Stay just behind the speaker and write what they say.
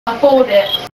afford it.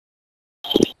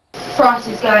 Price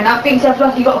is going up. Thinks I've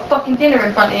like you got a fucking dinner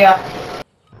in front of you.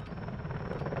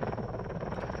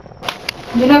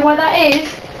 You know why that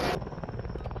is?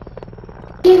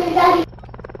 Daddy.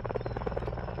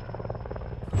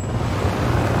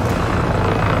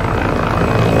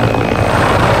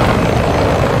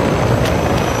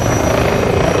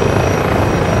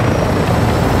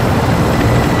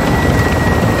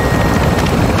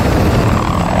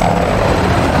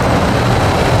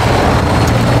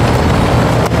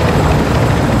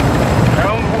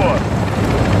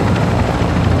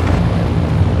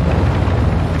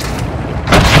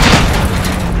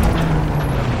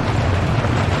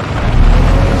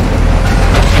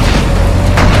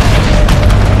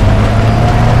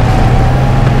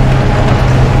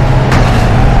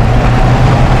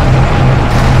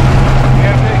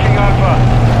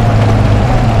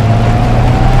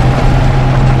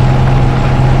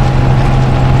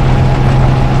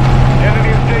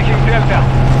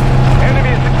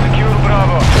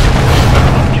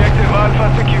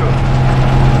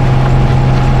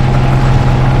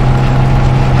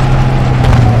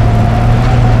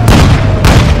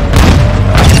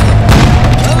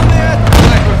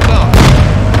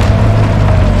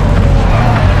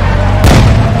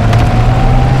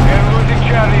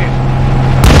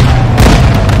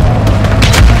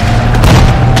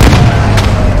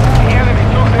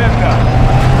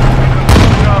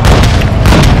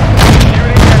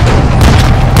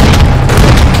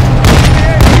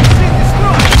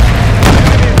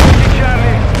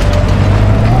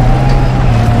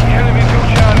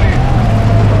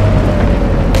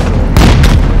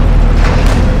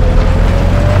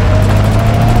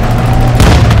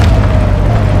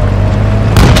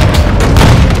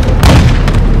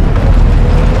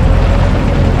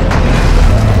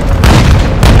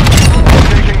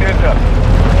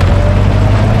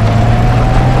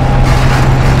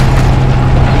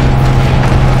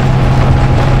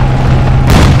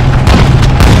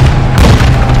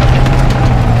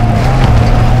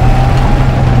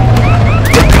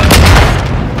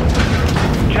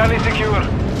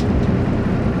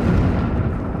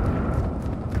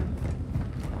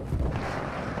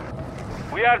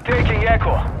 We are taking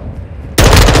Echo.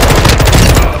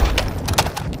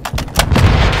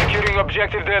 Securing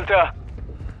objective Delta.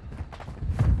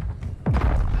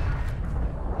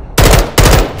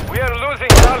 We are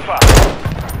losing Alpha.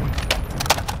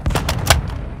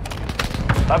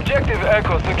 Objective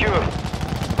Echo secure.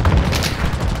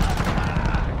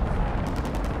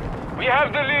 We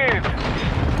have the lead.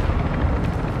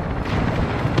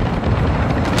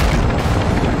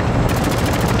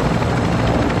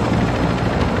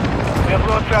 We have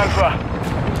lost Alpha.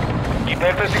 Keep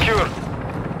Delta secure.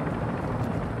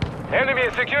 Enemy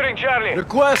is securing Charlie.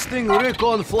 Requesting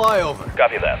recon flyover.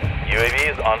 Copy that.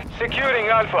 UAV is on. Securing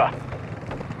Alpha.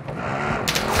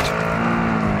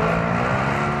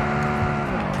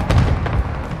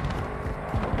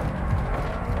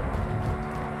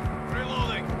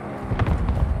 Reloading.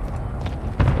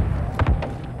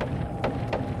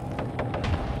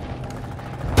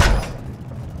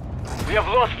 We have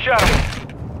lost Charlie.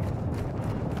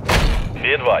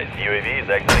 Be advised, UAV is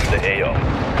exiting the AO.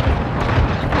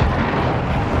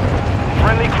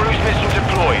 Friendly cruise missile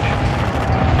deployed.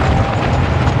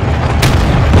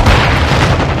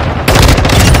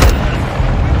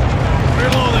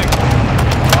 Reloading.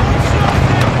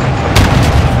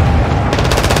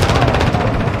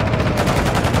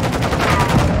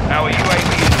 Our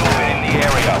UAV is moving in the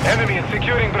area. Enemy is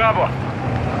securing Bravo.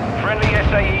 Friendly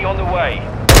SAE on the way.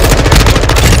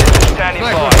 Standing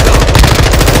by.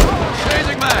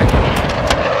 Changing mag.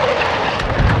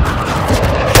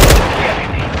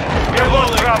 We have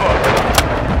lost Bravo.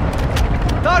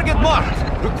 Target marked.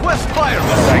 Request fire.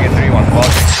 Target 3-1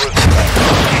 lost.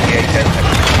 GTA 10.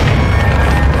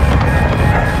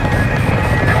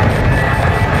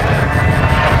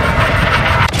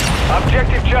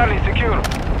 Objective Charlie secure.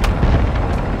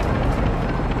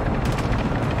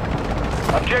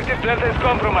 Objective Delta is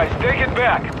compromised. Take it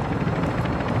back.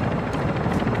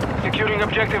 Securing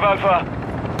objective Alpha.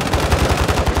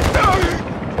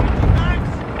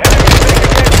 Enemy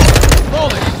taking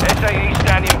Holding. SAE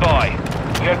standing by.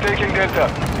 We are taking Delta.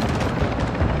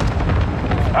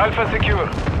 Alpha secure.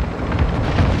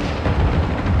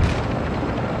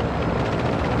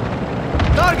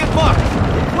 Target marked.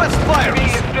 Request fire.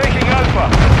 Enemy is taking Alpha.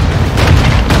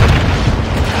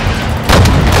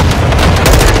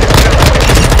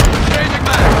 Changing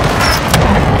mag.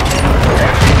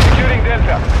 Enemy securing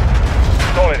Delta.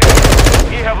 Solid.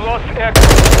 We have lost Echo.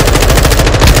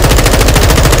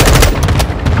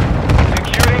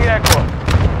 Securing Echo.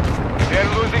 They are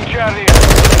losing Charlie.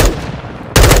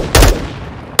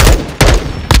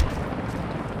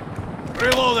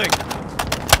 Reloading.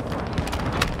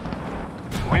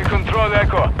 We control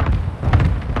Echo.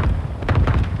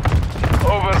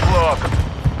 Overclock.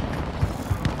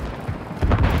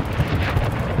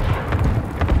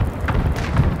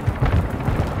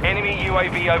 Enemy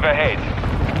UAV overhead.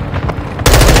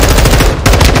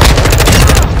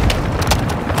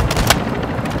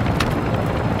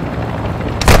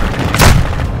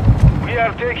 We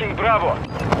are taking Bravo.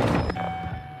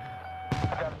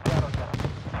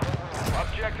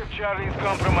 Objective Charlie is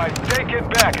compromised. Take it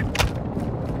back.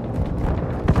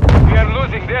 We are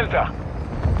losing Delta.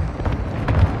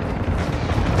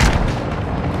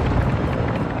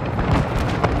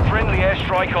 Friendly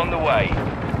airstrike on the way.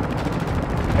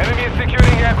 Enemy is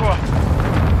securing Aqua.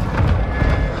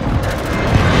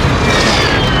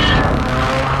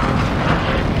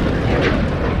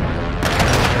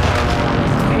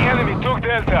 The enemy took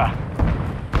Delta.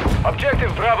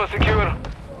 Objective Bravo secure.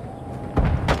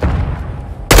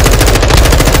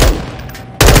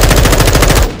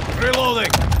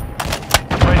 Reloading.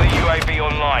 Friendly UAV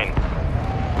online.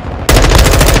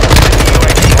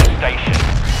 UAV on station.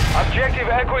 Objective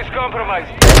Echo is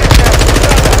compromised.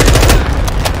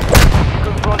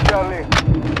 Confront Charlie.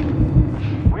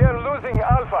 We are losing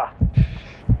Alpha.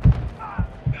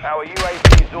 Our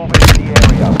UAV is orbiting the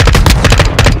area.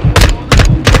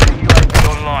 UAV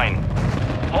online.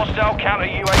 Hostile counter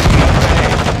UAV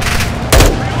overhead.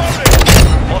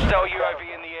 Hostile UAV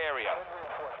in the area.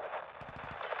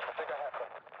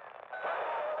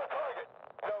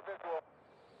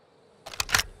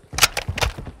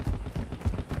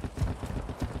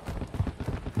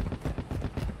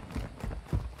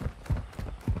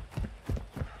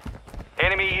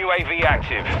 Enemy UAV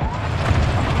active.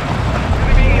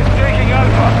 Enemy is taking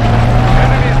Alpha.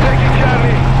 Enemy is taking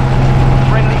Charlie.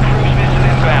 Friendly cruise missile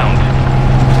inbound.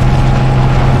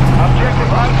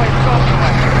 Objective Alpha is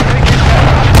compromised. Take it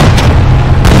down.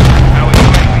 Our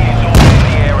UAV is orbiting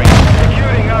the area.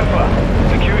 Securing Alpha.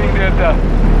 Securing Delta.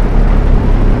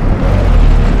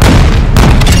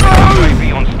 UAV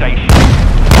on station.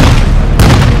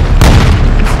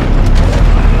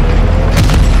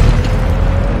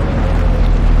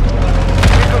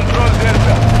 Control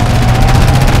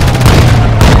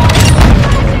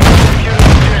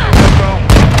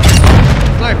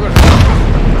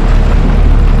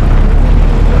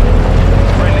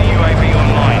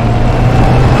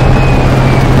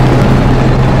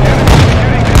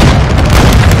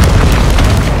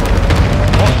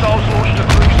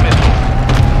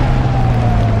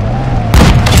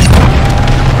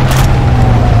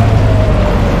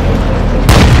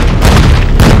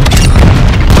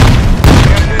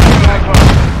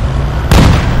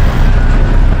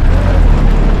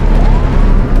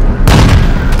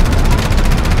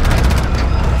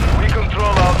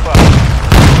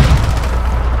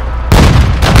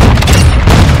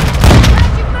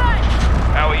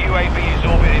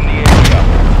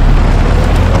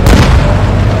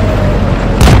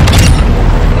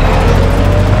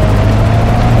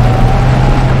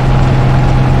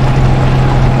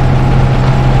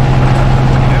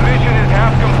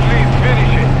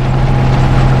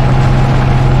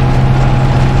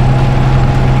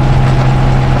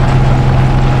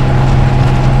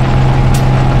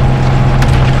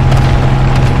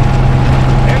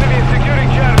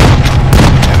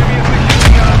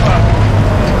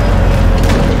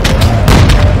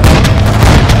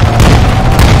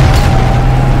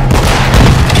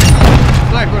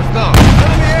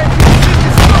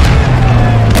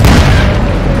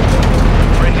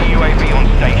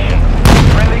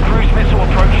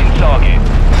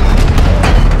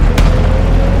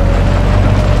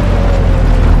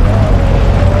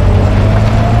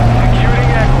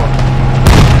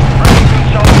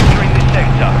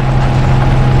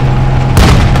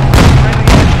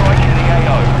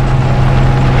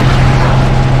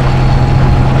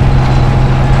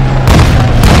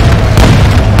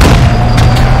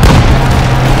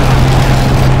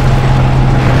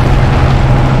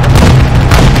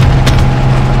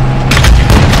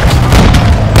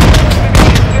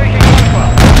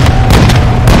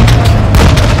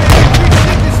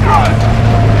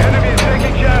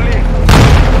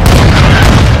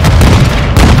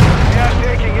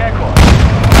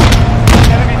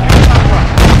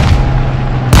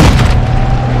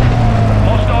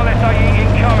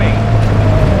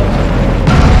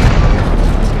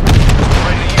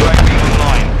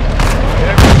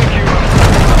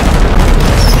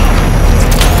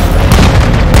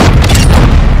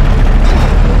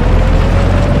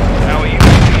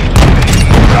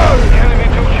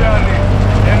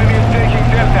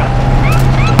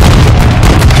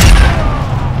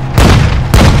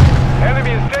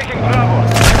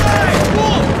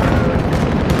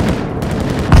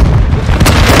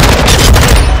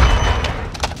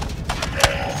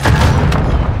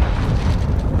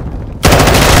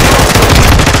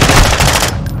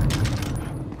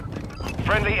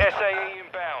Friendly SAE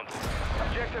inbound.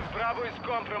 Objective Bravo is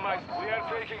compromised. We are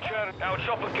taking charge. Our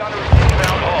chopper gunner is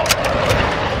inbound hot.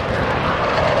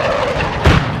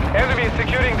 Enemy is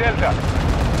securing Delta.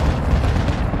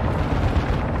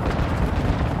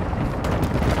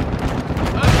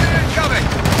 Incoming!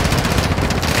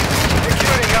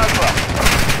 Securing Alpha.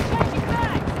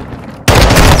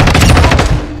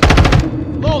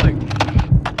 Loading!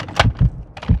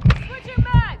 Switching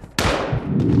bags!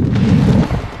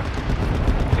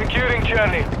 Securing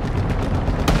Charlie.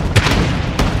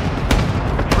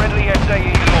 Friendly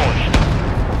SAE launched.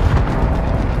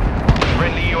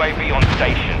 Friendly UAV on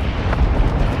station.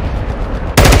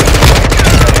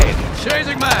 Ahead.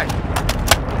 Changing mag!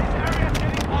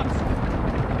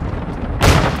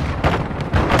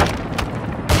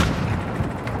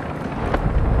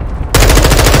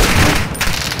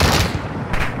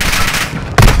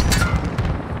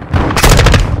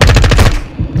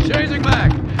 Changing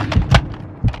mag!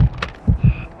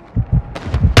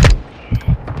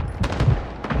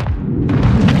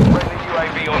 Friendly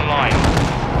UAV online.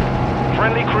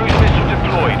 Friendly cruise missile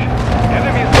deployed.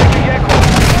 Enemy is taking echo.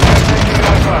 Taking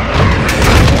Alpha.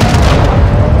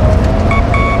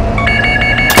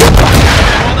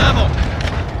 On ammo!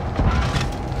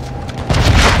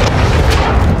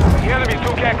 The enemy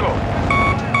took echo.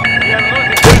 We are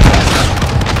losing.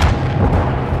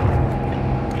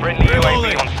 Friendly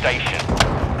Reloading. UAV on station.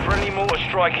 Friendly mortar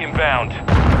strike inbound.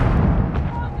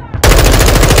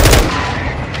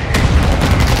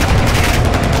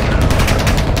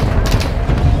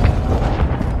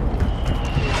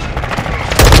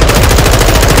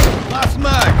 Last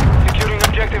mag! Securing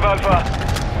objective Alpha.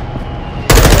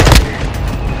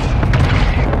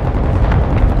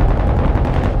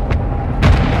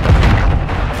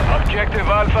 Objective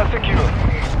Alpha secure.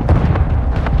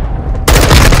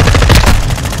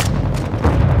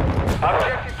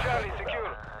 Objective Charlie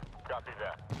secure. Copy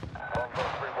that. Longbow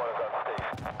 3-1 is on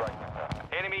station. Striking now.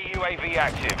 Enemy UAV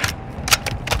active.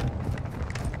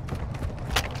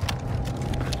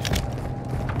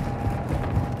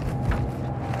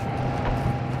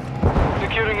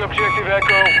 Securing objective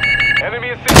Echo. Enemy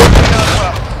is securing Alpha.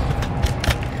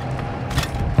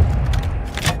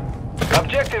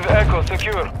 Objective Echo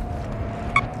secure.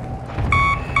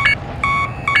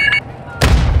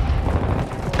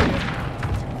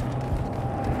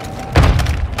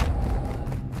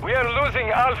 We are losing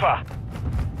Alpha.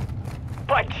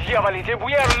 Подъяволите,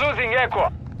 we are losing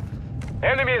Echo.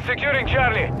 Enemy is securing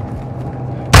Charlie.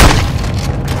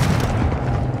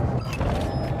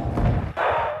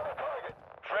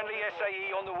 Friendly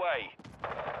SAE on the way.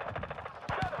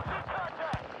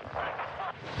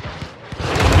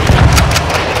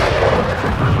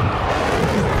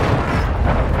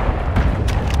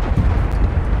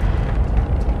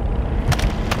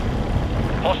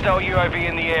 Hostile UAV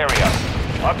in the area.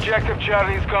 Objective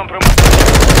Charlie is compromised.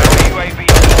 Our UAV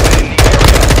is in the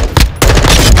area.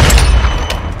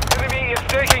 Enemy is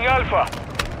taking Alpha.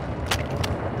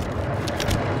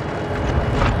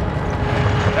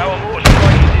 Our mortar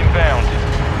strike is inbound.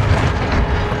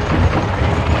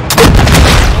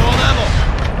 On ammo!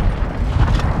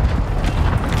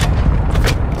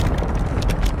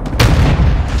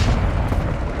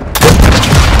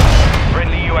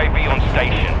 Friendly UAV on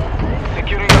station.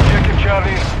 Securing objective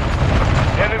Charlie.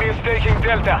 Enemy is taking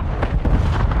Delta.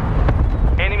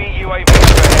 Enemy UAV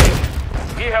ahead.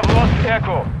 We have lost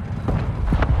Echo.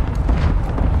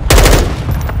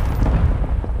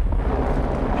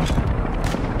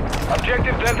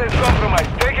 Objective Delta is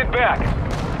compromised. Take it back.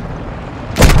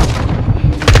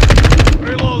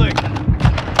 Reloading!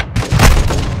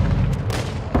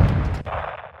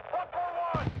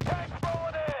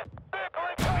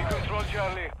 We control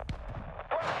Charlie.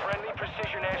 Friendly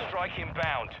precision airstrike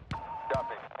inbound.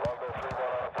 Copy. Longbow 3-1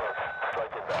 on approach.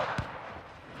 Strike it down.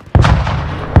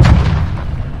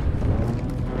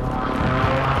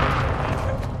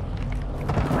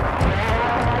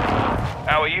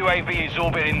 Our UAV is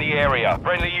orbiting the area.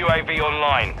 Friendly UAV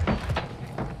online.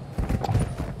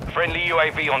 Friendly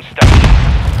UAV on station.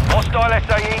 Hostile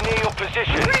SAE near your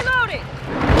position. Reloading!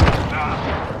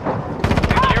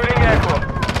 Securing aircraft.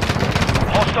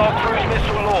 Hostile cruise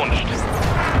missile launched.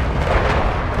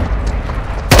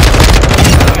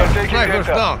 We are taking Snipers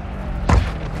Delta. down!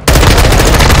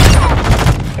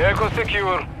 Aircraft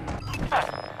secure.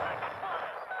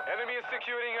 Enemy is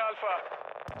securing Alpha.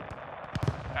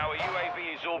 Our UAV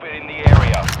is orbiting the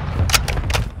area.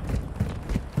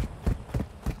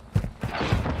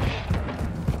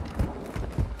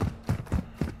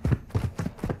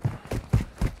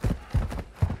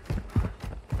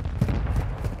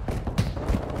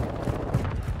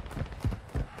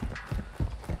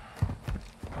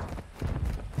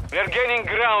 We are gaining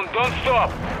ground. Don't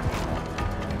stop.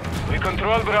 We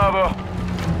control Bravo.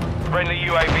 Friendly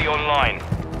UAV online.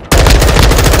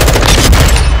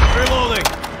 Reloading.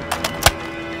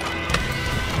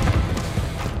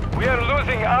 We are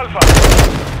losing Alpha.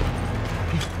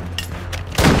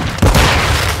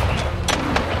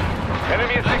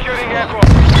 Enemy is securing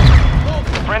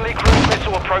aircraft. Friendly cruise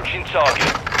missile approaching target.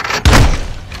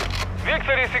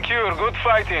 Victory secure. Good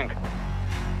fighting.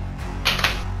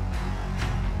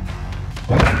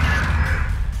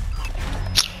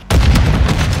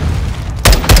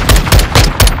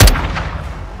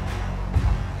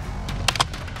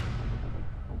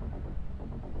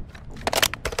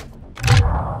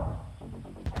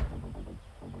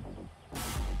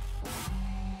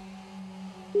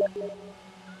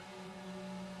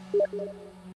 Thank you.